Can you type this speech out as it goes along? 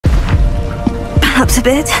Perhaps a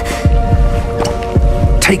bit.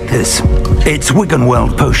 Take this. It's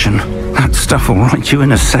Wiggenweld potion. That stuff will right you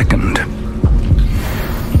in a second.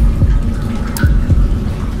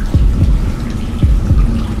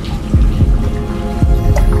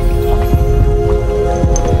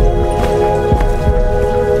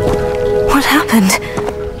 What happened?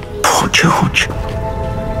 Poor George.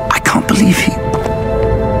 I can't believe he...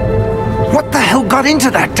 What the hell got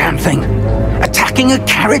into that damn thing? Attacking a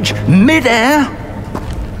carriage mid-air?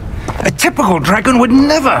 A typical dragon would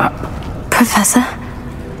never... Professor?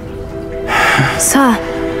 Sir,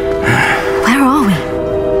 where are we?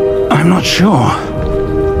 I'm not sure.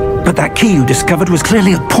 But that key you discovered was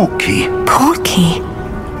clearly a port key. Port key?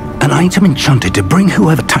 An item enchanted to bring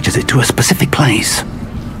whoever touches it to a specific place.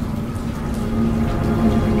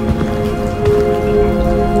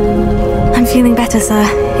 I'm feeling better, sir.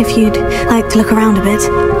 If you'd like to look around a bit.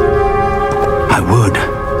 I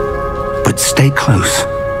would. But stay close.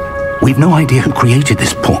 We've no idea who created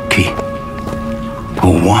this port key.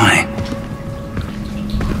 Or why.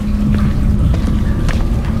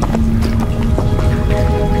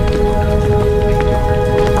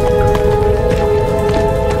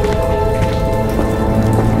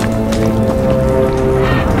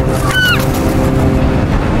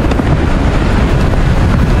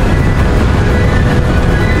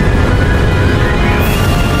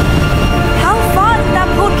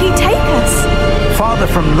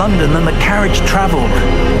 From London than the carriage travelled.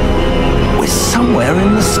 We're somewhere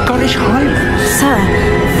in the Scottish Highlands. Sir,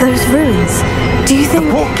 those ruins, do you think...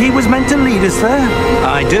 The port key was meant to lead us there?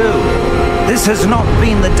 I do. This has not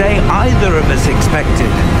been the day either of us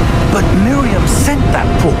expected. But Miriam sent that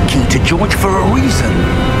port key to George for a reason.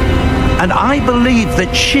 And I believe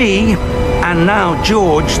that she, and now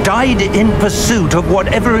George, died in pursuit of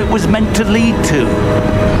whatever it was meant to lead to.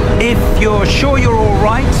 If you're sure you're all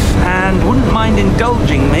right, and wouldn't mind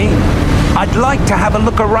indulging me, I'd like to have a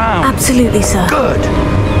look around. Absolutely, sir. Good.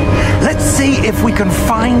 Let's see if we can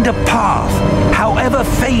find a path, however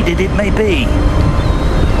faded it may be.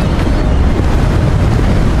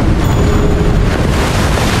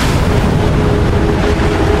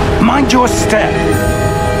 Mind your step.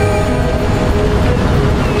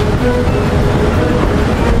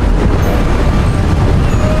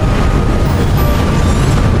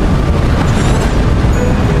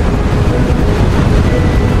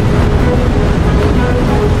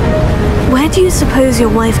 Where do you suppose your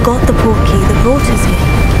wife got the port key that brought us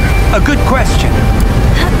here? A good question.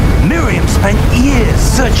 Miriam spent years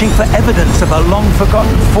searching for evidence of a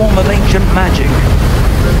long-forgotten form of ancient magic.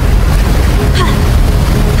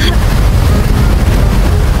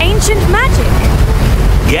 Ancient magic?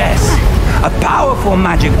 Yes. A powerful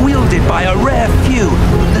magic wielded by a rare few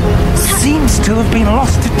that seems to have been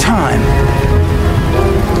lost to time.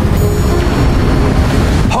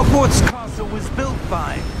 Hogwarts Castle was built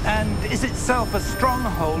by, and is itself a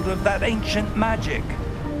stronghold of that ancient magic.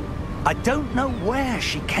 I don't know where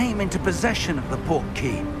she came into possession of the port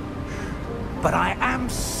key, but I am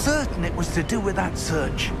certain it was to do with that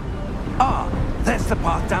search. Ah, there's the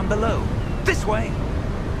path down below. This way.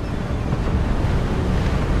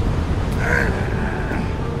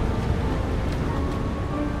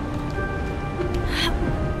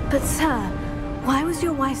 But sir, why was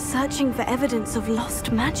your wife searching for evidence of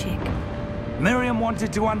lost magic? Miriam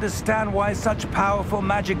wanted to understand why such powerful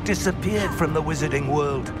magic disappeared from the wizarding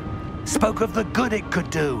world. Spoke of the good it could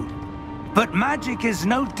do. But magic is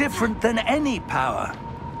no different than any power.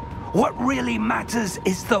 What really matters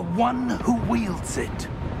is the one who wields it.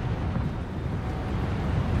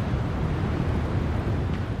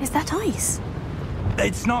 Is that ice?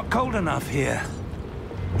 It's not cold enough here.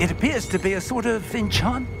 It appears to be a sort of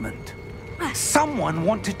enchantment. Someone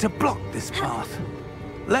wanted to block this path.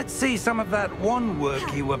 Let's see some of that wand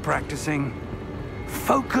work you were practicing.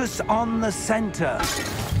 Focus on the center.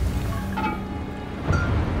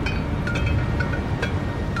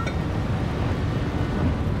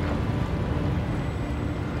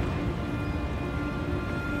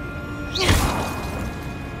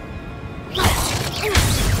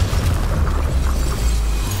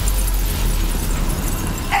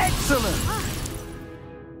 Excellent!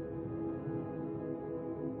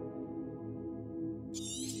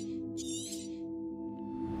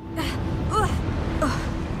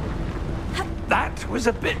 That was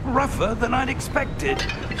a bit rougher than I'd expected.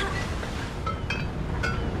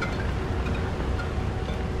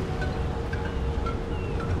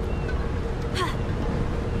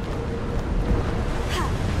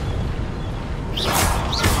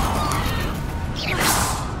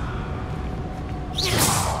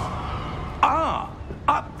 Ah,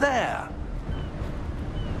 up there.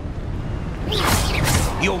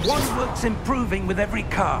 Your wand work's improving with every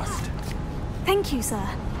cast. Thank you, sir.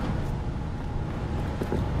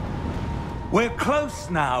 We're close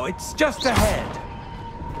now. It's just ahead.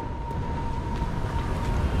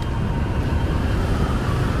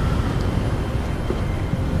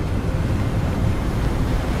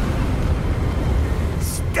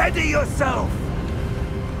 Steady yourself!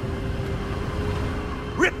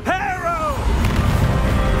 Reparo!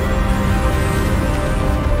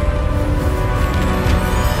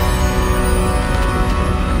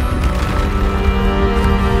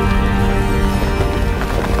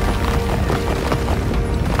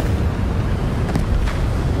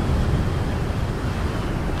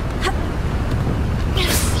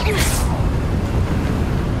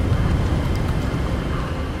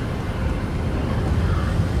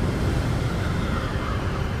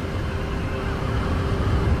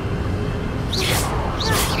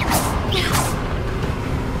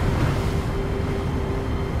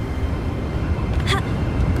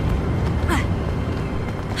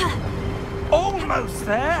 Almost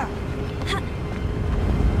there!